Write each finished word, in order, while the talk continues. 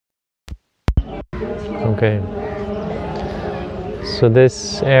Okay. So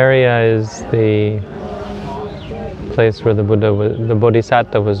this area is the place where the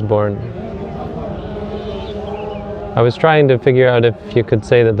Bodhisattva was born. I was trying to figure out if you could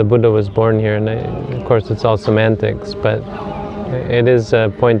say that the Buddha was born here, and of course it's all semantics, but it is a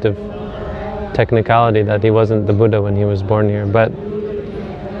point of technicality that he wasn't the Buddha when he was born here. But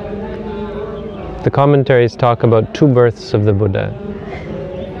the commentaries talk about two births of the Buddha.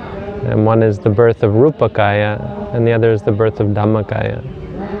 And one is the birth of Rupakaya, and the other is the birth of Dhammakaya.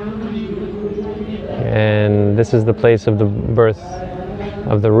 And this is the place of the birth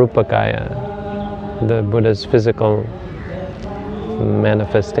of the Rupakaya, the Buddha's physical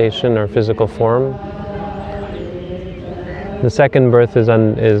manifestation or physical form. The second birth is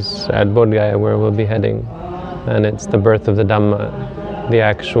at Bodh Gaya, where we'll be heading, and it's the birth of the Dhamma, the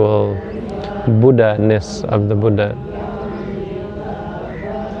actual Buddha-ness of the Buddha.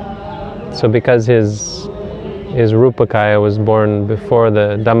 So because his Rupakaya was born before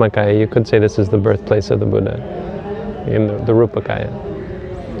the Dhammakaya, you could say this is the birthplace of the Buddha, in the Rupakaya.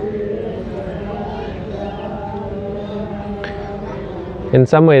 In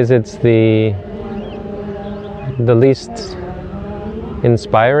some ways it's the least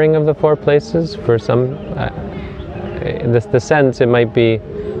inspiring of the four places. For some, the sense it might be,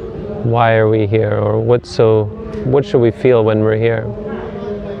 why are we here, or what should we feel when we're here?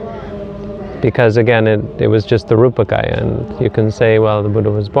 Because again, it was just the Rupakaya, and you can say, well, the Buddha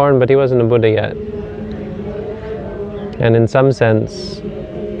was born, but he wasn't a Buddha yet. And in some sense,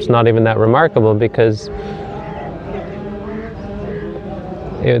 it's not even that remarkable, because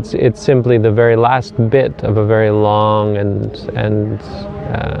it's simply the very last bit of a very long and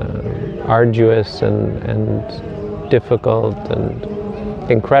arduous and difficult and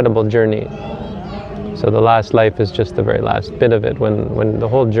incredible journey. So the last life is just the very last bit of it, when the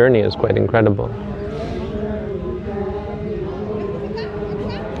whole journey is quite incredible.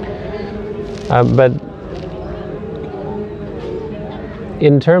 But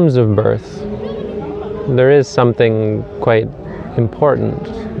in terms of birth, there is something quite important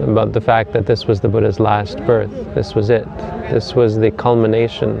about the fact that this was the Buddha's last birth. This was it. This was the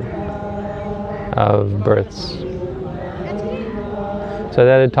culmination of births. So I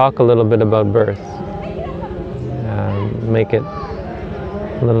had to talk a little bit about birth, make it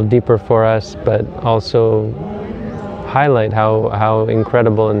a little deeper for us, but also highlight how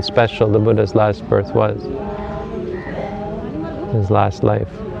incredible and special the Buddha's last birth was, his last life.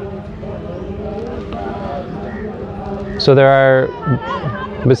 So there are,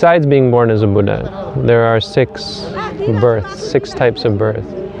 besides being born as a Buddha, there are six types of birth.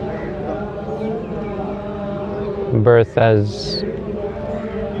 Birth as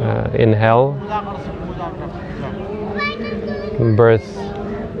in hell, birth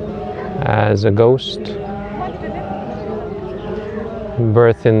as a ghost,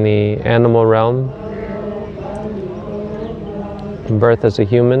 birth in the animal realm, birth as a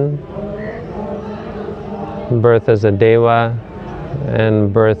human, birth as a Deva,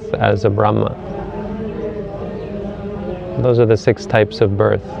 and birth as a Brahma. Those are the six types of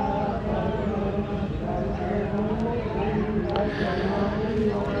birth.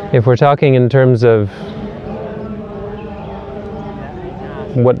 If we're talking in terms of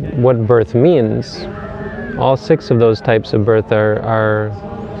what birth means, all six of those types of birth are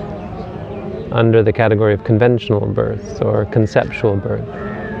under the category of conventional birth or conceptual birth.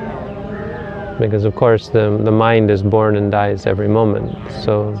 Because of course the mind is born and dies every moment.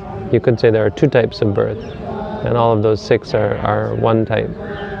 So you could say there are two types of birth, and all of those six are one type.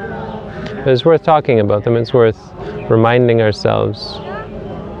 But it's worth talking about them. It's worth reminding ourselves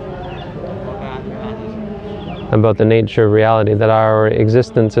about the nature of reality, that our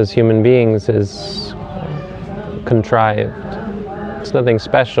existence as human beings is contrived. It's nothing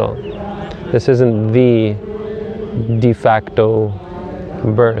special. This isn't the de facto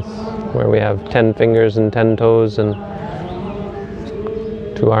birth, where we have 10 fingers and 10 toes and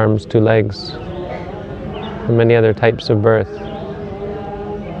 2 arms, 2 legs, and many other types of birth.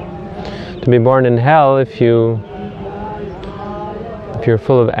 To be born in hell, if you're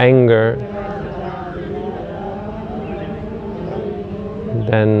full of anger,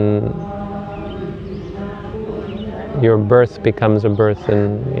 then your birth becomes a birth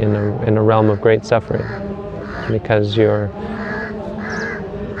in a realm of great suffering, because your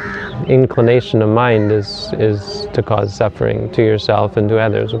inclination of mind is to cause suffering to yourself and to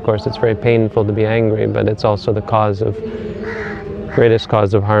others. Of course, it's very painful to be angry, but it's also the greatest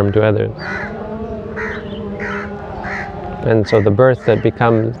cause of harm to others. And so the birth that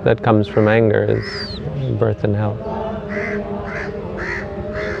comes from anger is birth in hell.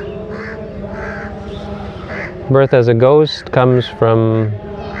 Birth as a ghost comes from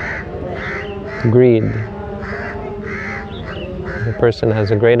greed. The person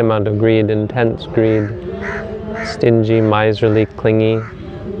has a great amount of greed, intense greed, stingy, miserly, clingy.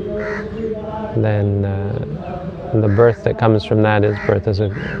 Then the birth that comes from that is birth as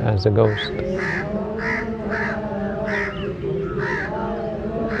a ghost.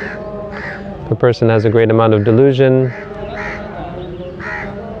 If a person has a great amount of delusion,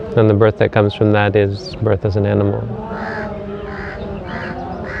 then the birth that comes from that is birth as an animal.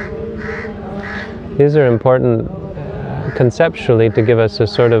 These are important conceptually to give us a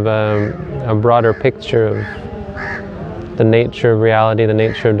sort of a broader picture of the nature of reality, the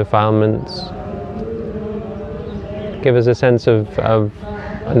nature of defilements. Give us a sense of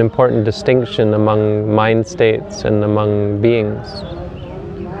an important distinction among mind states and among beings.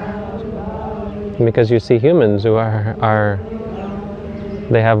 Because you see humans who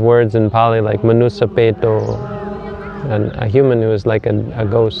they have words in Pali like manusapeto, and a human who is like a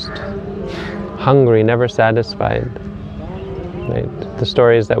ghost, hungry, never satisfied. Right? The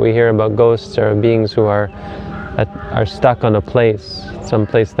stories that we hear about ghosts are beings who are stuck on a place, some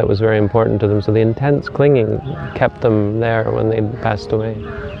place that was very important to them. So the intense clinging kept them there when they passed away.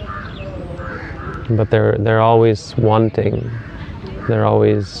 But they're always wanting. They're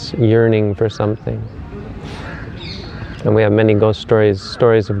always yearning for something. And we have many ghost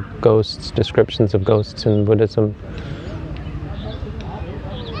stories of ghosts, descriptions of ghosts in Buddhism.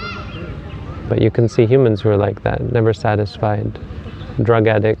 But you can see humans who are like that, never satisfied. Drug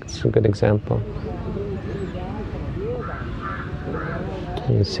addicts, a good example.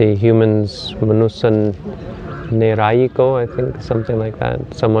 You see humans, manusan nirayiko, I think, something like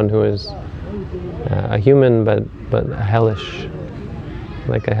that. Someone who is a human but hellish,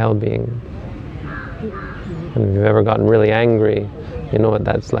 like a hell being. And if you've ever gotten really angry, you know what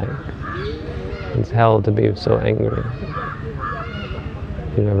that's like. It's hell to be so angry.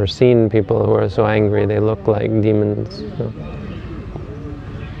 If you've ever seen people who are so angry, they look like demons. You know?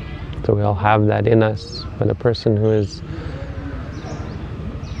 So we all have that in us, but a person who is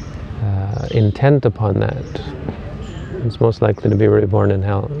intent upon that is most likely to be reborn in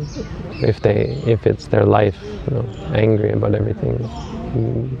hell. If it's their life, you know, angry about everything,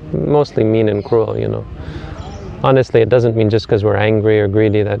 mostly mean and cruel, you know. Honestly, it doesn't mean just because we're angry or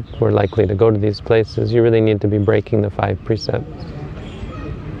greedy that we're likely to go to these places. You really need to be breaking the 5 precepts,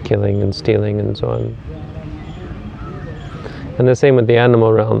 killing and stealing and so on. And the same with the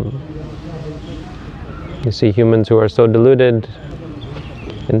animal realm. You see humans who are so deluded,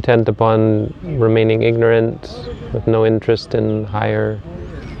 intent upon remaining ignorant, with no interest in higher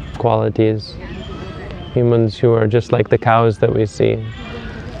qualities. Humans who are just like the cows that we see,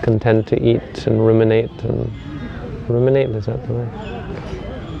 content to eat and ruminate. And ruminate, is that the word?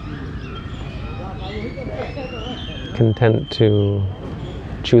 Content to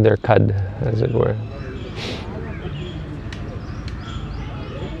chew their cud, as it were.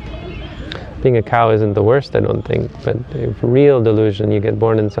 Being a cow isn't the worst, I don't think, but if real delusion, you get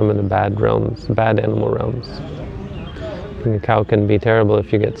born in some of the bad realms, bad animal realms. Being a cow can be terrible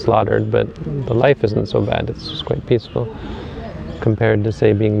if you get slaughtered, but the life isn't so bad, it's just quite peaceful, compared to,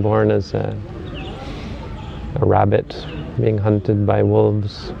 say, being born as a rabbit, being hunted by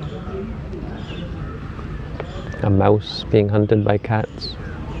wolves, a mouse being hunted by cats,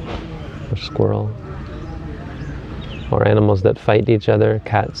 or squirrel. Or animals that fight each other,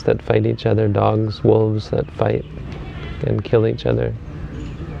 cats that fight each other, dogs, wolves that fight and kill each other.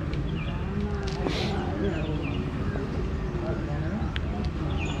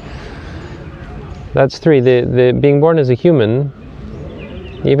 That's 3. The being born as a human,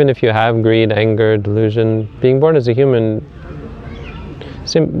 even if you have greed, anger, delusion, being born as a human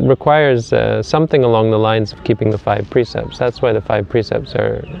requires something along the lines of keeping the 5 precepts. That's why the 5 precepts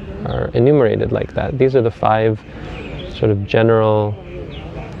are enumerated like that. These are the 5 sort of general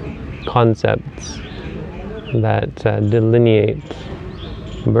concepts that delineate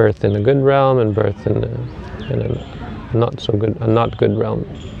birth in a good realm and birth in a not good realm.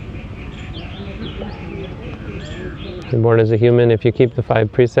 You're born as a human. If you keep the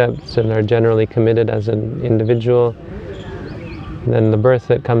 5 precepts and are generally committed as an individual, then the birth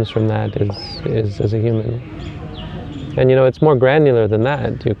that comes from that is as a human. And you know, it's more granular than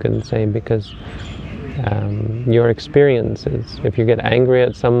that, you can say, because your experiences. If you get angry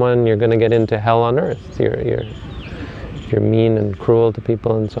at someone, you're going to get into hell on earth. If you're mean and cruel to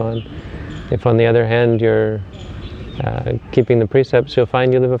people and so on. If on the other hand you're keeping the precepts, you'll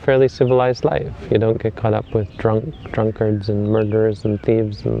find you live a fairly civilized life. You don't get caught up with drunkards and murderers and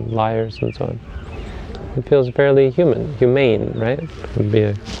thieves and liars and so on. It feels fairly humane, right? Would be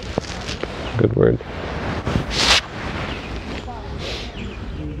a good word.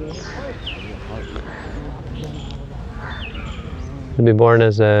 To be born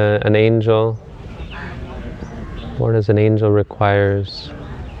as an angel, requires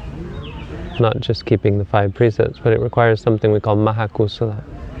not just keeping the 5 precepts, but it requires something we call mahakusala,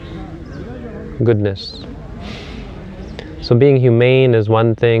 goodness. So being humane is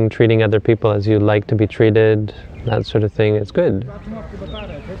one thing, treating other people as you like to be treated, that sort of thing is good.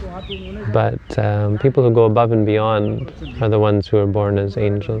 But people who go above and beyond are the ones who are born as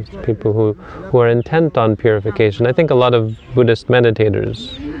angels, people who are intent on purification. I think a lot of Buddhist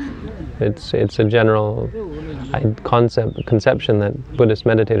meditators, it's a general conception that Buddhist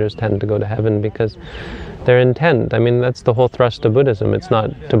meditators tend to go to heaven because their intent, I mean, that's the whole thrust of Buddhism. It's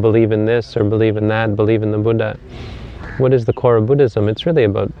not to believe in this or believe in that, believe in the Buddha. What is the core of Buddhism? It's really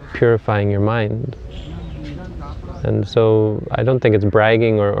about purifying your mind. And so I don't think it's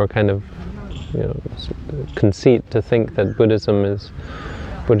bragging or kind of, conceit to think that Buddhists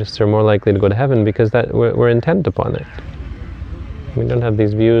are more likely to go to heaven because that we're intent upon it. We don't have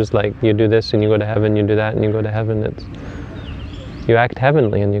these views like you do this and you go to heaven, you do that and you go to heaven. It's you act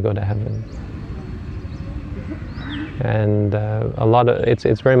heavenly and you go to heaven. And a lot of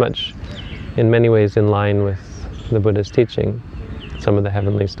it's very much, in many ways, in line with the Buddha's teaching. Some of the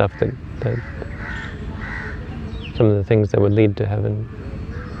heavenly stuff that some of the things that would lead to heaven,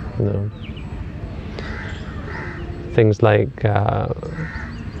 things like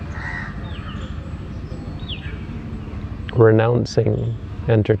renouncing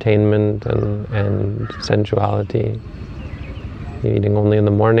entertainment and sensuality, eating only in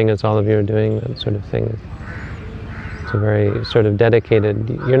the morning as all of you are doing, that sort of thing. It's a very sort of dedicated,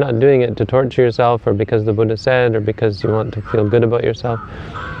 you're not doing it to torture yourself or because the Buddha said or because you want to feel good about yourself.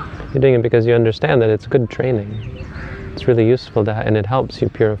 You're doing it because you understand that it's good training. It's really useful and it helps you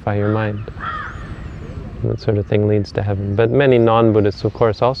purify your mind. And that sort of thing leads to heaven. But many non-Buddhists, of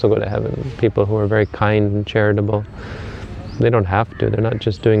course, also go to heaven. People who are very kind and charitable. They don't have to. They're not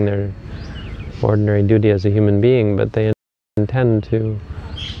just doing their ordinary duty as a human being, but they intend to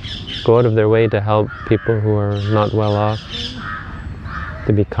go out of their way to help people who are not well off,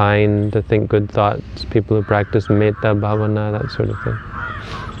 to be kind, to think good thoughts, people who practice metta, bhavana, that sort of thing.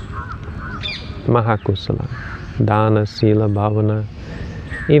 Mahakusala, dana, sila, bhavana.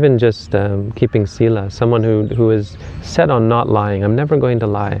 Even just keeping sila, someone who is set on not lying. I'm never going to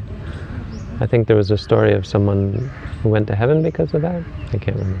lie. I think there was a story of someone who went to heaven because of that. I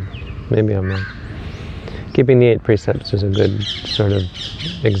can't remember. Maybe I'm wrong. Keeping the 8 precepts is a good sort of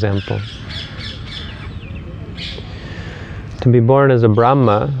example. To be born as a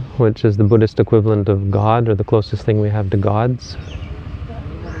Brahma, which is the Buddhist equivalent of God, or the closest thing we have to gods,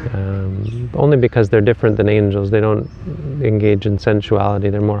 only because they're different than angels. They don't engage in sensuality.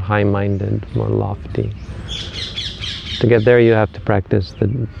 They're more high-minded, more lofty. To get there, you have to practice the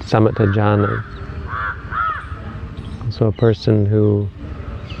samatha jhana. So a person who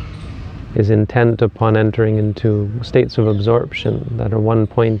is intent upon entering into states of absorption that are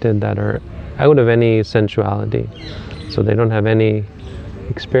one-pointed, that are out of any sensuality. So they don't have any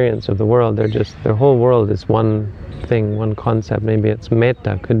experience of the world. Their whole world is one thing, one concept. Maybe it's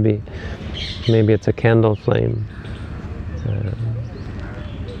metta, could be. Maybe it's a candle flame.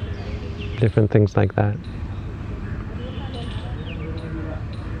 Different things like that.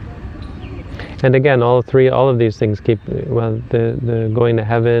 And again, all of these things keep, the going to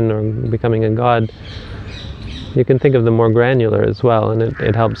heaven or becoming a god, you can think of them more granular as well, and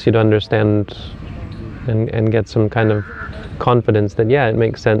it helps you to understand and get some kind of confidence that, yeah, it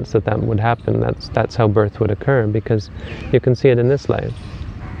makes sense that would happen. That's how birth would occur, because you can see it in this life.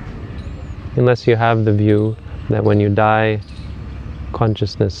 Unless you have the view that when you die,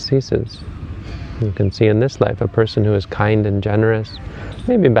 consciousness ceases. You can see in this life a person who is kind and generous.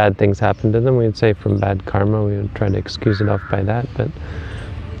 Maybe bad things happen to them, we'd say from bad karma, we would try to excuse it off by that, but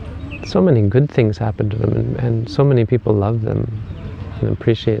so many good things happen to them, and so many people love them and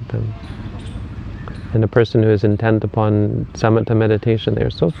appreciate them. And a person who is intent upon samatha meditation,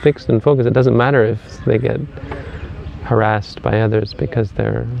 they're so fixed and focused, it doesn't matter if they get harassed by others because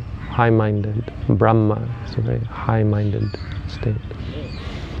they're high-minded. Brahma is a very high-minded state.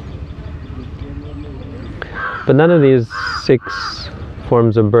 But none of these 6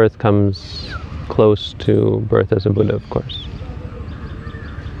 forms of birth comes close to birth as a Buddha, of course.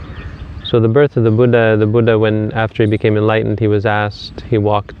 So the birth of the Buddha, when after he became enlightened, he was asked, he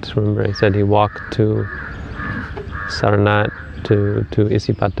walked, remember I said he walked to Sarnath, to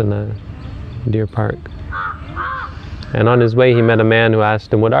Isipatana, Deer Park. And on his way he met a man who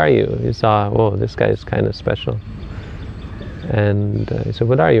asked him, "What are you?" He saw, "Oh, this guy is kind of special." And he said,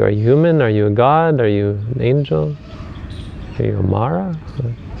 "What are you? Are you human? Are you a god? Are you an angel? Are you a Mara?"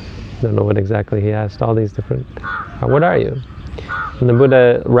 I don't know what exactly he asked, all these different, "What are you?" In the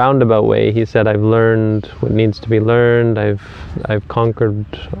Buddha roundabout way, he said, I've learned what needs to be learned, I've conquered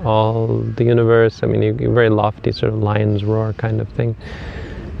all the universe. I mean, very lofty sort of lion's roar kind of thing.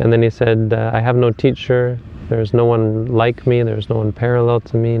 And then he said, I have no teacher, there's no one like me, there's no one parallel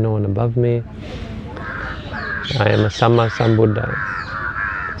to me, no one above me. I am a Samma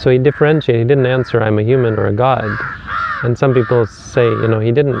Sambuddha. So he differentiated, he didn't answer, I'm a human or a god. And some people say, you know,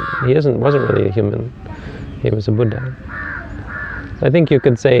 wasn't really a human, he was a Buddha. I think you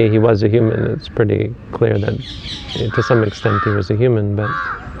could say he was a human. It's pretty clear that to some extent he was a human, but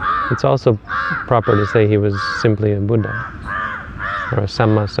it's also proper to say he was simply a Buddha, or a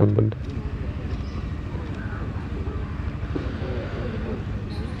Samma Sambuddha.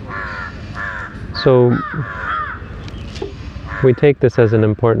 So we take this as an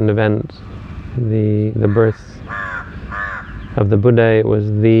important event, the birth of the Buddha. It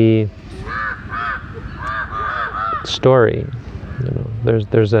was the story. You know,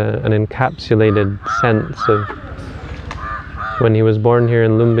 there's an encapsulated sense of when he was born here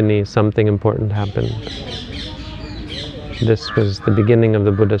in Lumbini, something important happened. This was the beginning of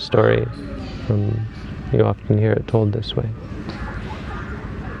the Buddha story. You often hear it told this way.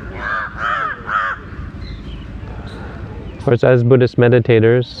 Of course, as Buddhist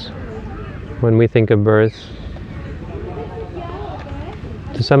meditators, when we think of birth,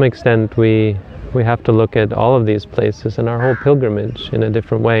 to some extent we have to look at all of these places and our whole pilgrimage in a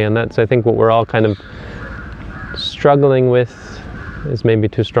different way, and that's, I think, what we're all kind of struggling with, is maybe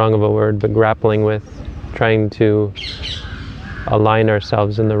too strong of a word, but grappling with, trying to align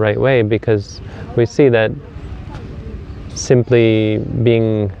ourselves in the right way, because we see that simply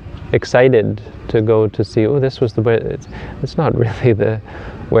being excited to go to see, oh, this was the way, it's not really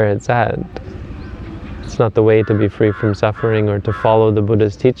where it's at. It's not the way to be free from suffering, or to follow the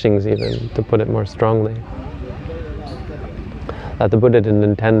Buddha's teachings, even, to put it more strongly. That the Buddha didn't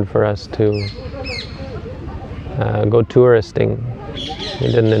intend for us to go touristing. He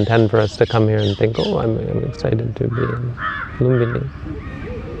didn't intend for us to come here and think, oh, I'm excited to be in Lumbini.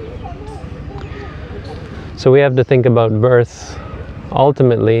 So we have to think about birth.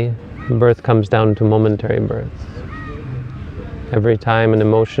 Ultimately, birth comes down to momentary birth. Every time an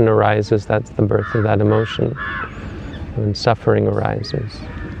emotion arises, that's the birth of that emotion. When suffering arises,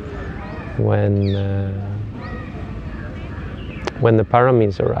 when the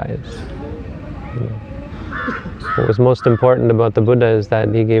paramis arise. You know. What was most important about the Buddha is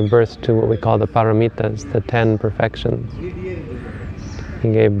that he gave birth to what we call the paramitas, the 10 perfections.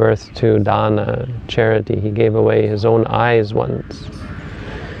 He gave birth to dana, charity. He gave away his own eyes once.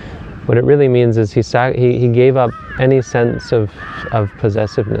 What it really means is he gave up any sense of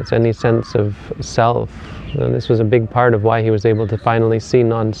possessiveness, any sense of self. And this was a big part of why he was able to finally see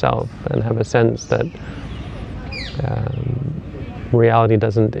non-self and have a sense that reality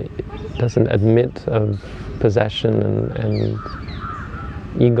doesn't admit of possession and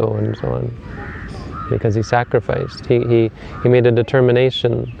ego and so on. Because he sacrificed. He made a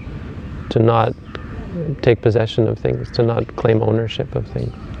determination to not take possession of things, to not claim ownership of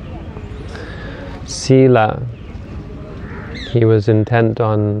things. Sila, he was intent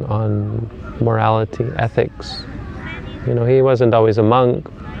on morality, ethics. You know, he wasn't always a monk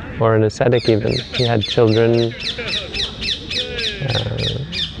or an ascetic even. He had children.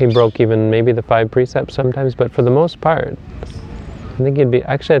 He broke even maybe the 5 precepts sometimes, but for the most part, I think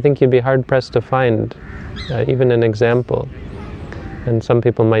you'd be hard pressed to find even an example. And some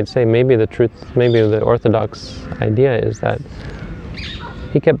people might say maybe the orthodox idea is that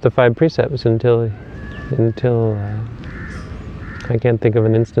he kept the 5 precepts until I can't think of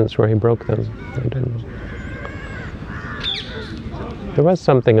an instance where he broke them. I don't know. There was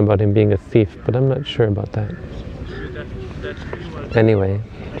something about him being a thief, but I'm not sure about that. Anyway,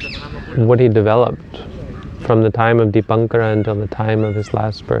 what he developed from the time of Dipankara until the time of his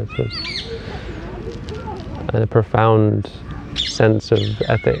last birth was a profound sense of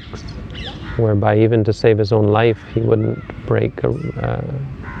ethics, whereby even to save his own life, he wouldn't break a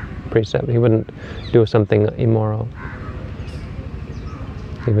precept. He wouldn't do something immoral.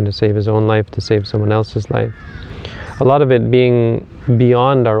 Even to save his own life, to save someone else's life. A lot of it being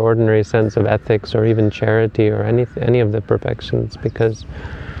beyond our ordinary sense of ethics or even charity or any of the perfections, because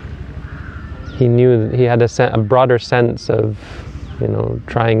he knew he had a broader sense of, you know,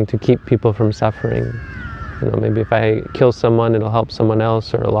 trying to keep people from suffering. You know, maybe if I kill someone, it'll help someone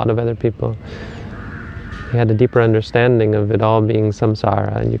else or a lot of other people. He had a deeper understanding of it all being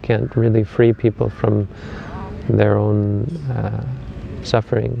samsara, and you can't really free people from their own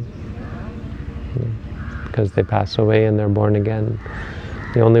suffering, because they pass away and they're born again.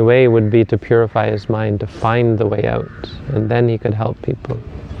 The only way would be to purify his mind, to find the way out, and then he could help people.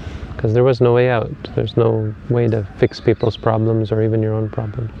 Because there was no way out. There's no way to fix people's problems or even your own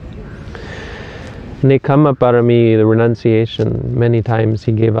problems. Nekkhamma Parami, the renunciation. Many times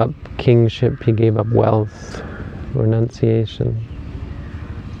he gave up kingship, he gave up wealth, renunciation.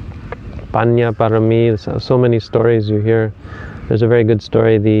 Panya Parami, so many stories you hear. There's a very good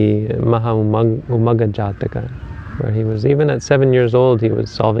story, the Umaga Jataka, where he was, even at 7 years old, he was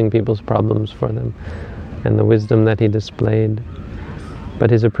solving people's problems for them, and the wisdom that he displayed. But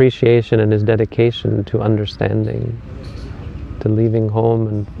his appreciation and his dedication to understanding, to leaving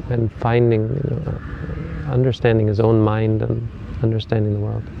home and finding, understanding his own mind and understanding the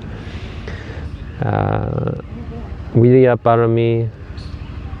world. Virya Parami,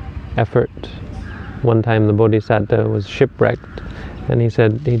 effort. One time the Bodhisattva was shipwrecked, and he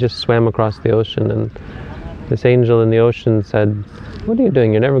said he just swam across the ocean, and this angel in the ocean said, "What are you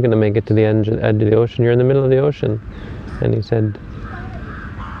doing? You're never going to make it to the edge of the ocean. You're in the middle of the ocean." And he said,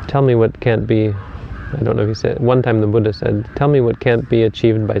 "Tell me what can't be," I don't know if he said, one time the Buddha said, "Tell me what can't be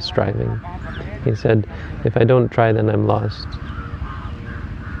achieved by striving." He said, "If I don't try, then I'm lost."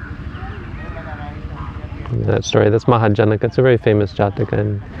 That story, that's Mahajanaka. It's a very famous Jataka,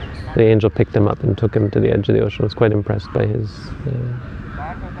 and the angel picked him up and took him to the edge of the ocean. I was quite impressed by his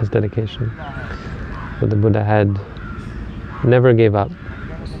dedication. But the Buddha had never gave up.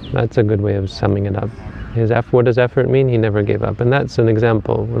 That's a good way of summing it up. What does effort mean? He never gave up. And that's an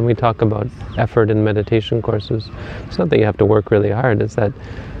example. When we talk about effort in meditation courses, it's not that you have to work really hard. It's that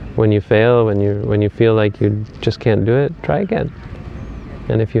when you fail, when you feel like you just can't do it, try again.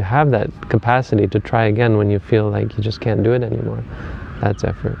 And if you have that capacity to try again when you feel like you just can't do it anymore, that's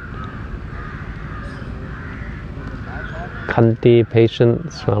effort. Khanti,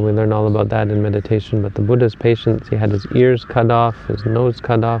 patience. Well, we learn all about that in meditation, but the Buddha's patience, he had his ears cut off, his nose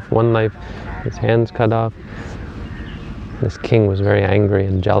cut off, one life, his hands cut off. This king was very angry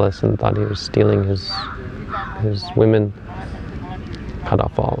and jealous and thought he was stealing his women. Cut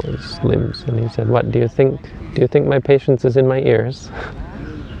off all his limbs, and he said, "What do you think? Do you think my patience is in my ears?"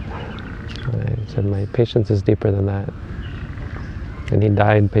 I said, "My patience is deeper than that." And he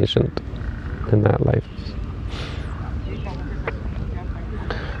died patient in that life.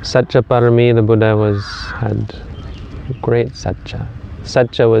 Satya Parami, the Buddha had great satya.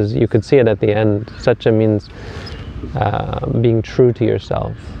 Satya was, you could see it at the end. Satya means being true to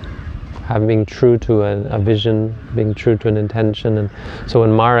yourself, being true to a vision, being true to an intention. And so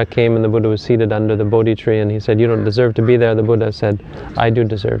when Mara came and the Buddha was seated under the Bodhi tree and he said, "You don't deserve to be there," the Buddha said, "I do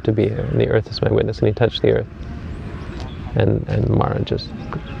deserve to be here, and the earth is my witness." And he touched the earth. And Mara just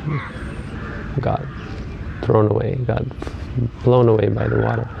got thrown away, got blown away by the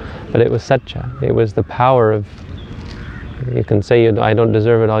water. But it was satya. It was the power of, you can say I don't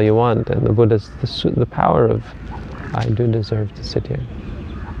deserve it all you want, and the Buddha's the power of, I do deserve to sit here.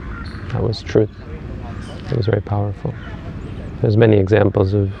 That was truth. It was very powerful. There's many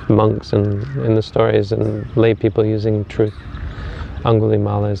examples of monks in the stories and lay people using truth.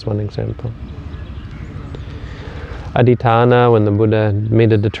 Angulimala is one example. Adhitthana, when the Buddha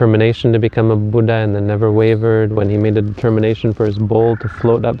made a determination to become a Buddha and then never wavered, when he made a determination for his bowl to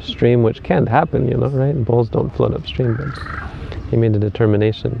float upstream, which can't happen, right? Bowls don't float upstream, but he made a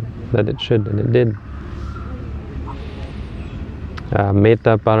determination that it should, and it did.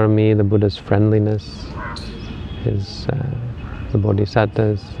 Metta Parami, the Buddha's friendliness, the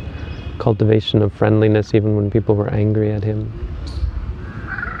Bodhisattva's cultivation of friendliness even when people were angry at him.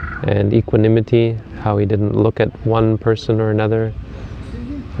 And equanimity, how he didn't look at one person or another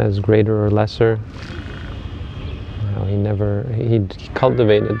as greater or lesser. How he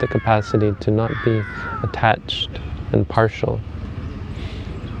cultivated the capacity to not be attached and partial.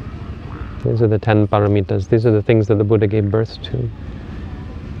 These are the 10 paramitas. These are the things that the Buddha gave birth to.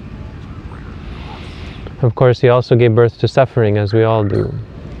 Of course, he also gave birth to suffering, as we all do.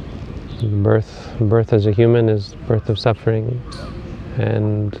 Birth as a human is birth of suffering,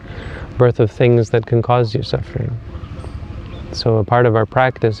 and birth of things that can cause you suffering. So a part of our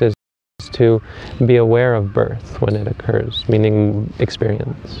practice is to be aware of birth when it occurs, meaning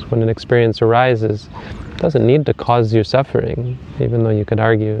experience. When an experience arises, it doesn't need to cause you suffering, even though you could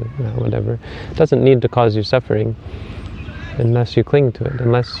argue, whatever. It doesn't need to cause you suffering unless you cling to it,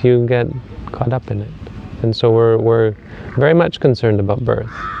 unless you get caught up in it. And so we're very much concerned about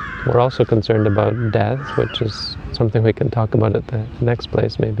birth. We're also concerned about death, which is something we can talk about at the next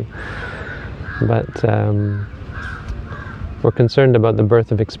place maybe. But we're concerned about the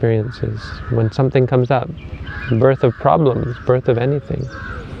birth of experiences. When something comes up, birth of problems, birth of anything,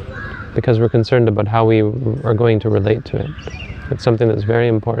 because we're concerned about how we are going to relate to it. It's something that's very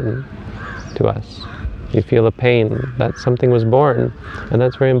important to us. You feel a pain that something was born, and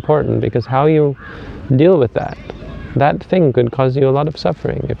that's very important, because how you deal with that thing could cause you a lot of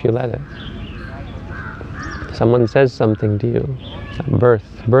suffering if you let it. Someone says something to you,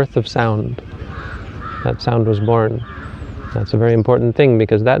 birth of sound. That sound was born. That's a very important thing,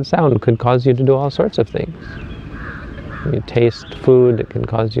 because that sound could cause you to do all sorts of things. You taste food, it can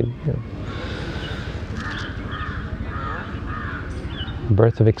cause you,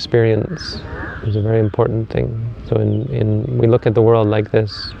 birth of experience is a very important thing. So we look at the world like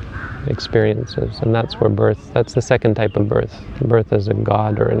this, experiences, and that's where that's the second type of birth. Birth as a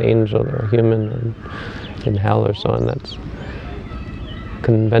god or an angel or a human or in hell or so on. That's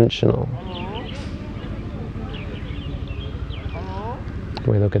conventional.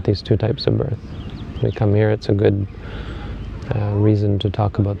 We look at these two types of birth. We come here, it's a good reason to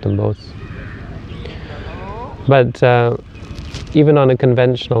talk about them both. But even on a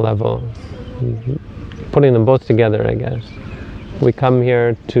conventional level, putting them both together, I guess, we come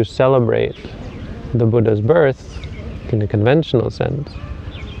here to celebrate the Buddha's birth in a conventional sense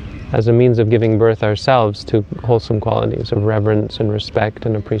as a means of giving birth ourselves to wholesome qualities of reverence and respect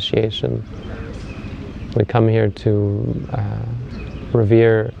and appreciation. We come here to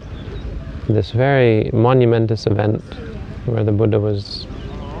revere this very monumentous event where the Buddha was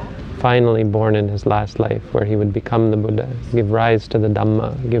finally born in his last life, where he would become the Buddha, give rise to the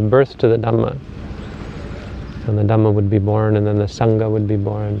Dhamma, give birth to the Dhamma. And the Dhamma would be born, and then the Sangha would be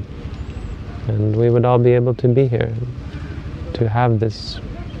born. And we would all be able to be here, to have this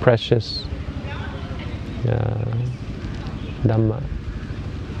precious Dhamma.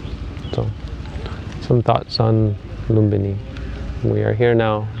 So, some thoughts on Lumbini. We are here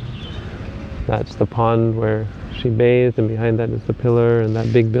now. That's the pond where she bathed, and behind that is the pillar, and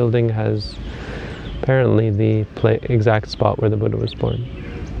that big building has apparently the exact spot where the Buddha was born.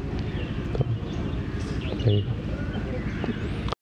 So, there you go.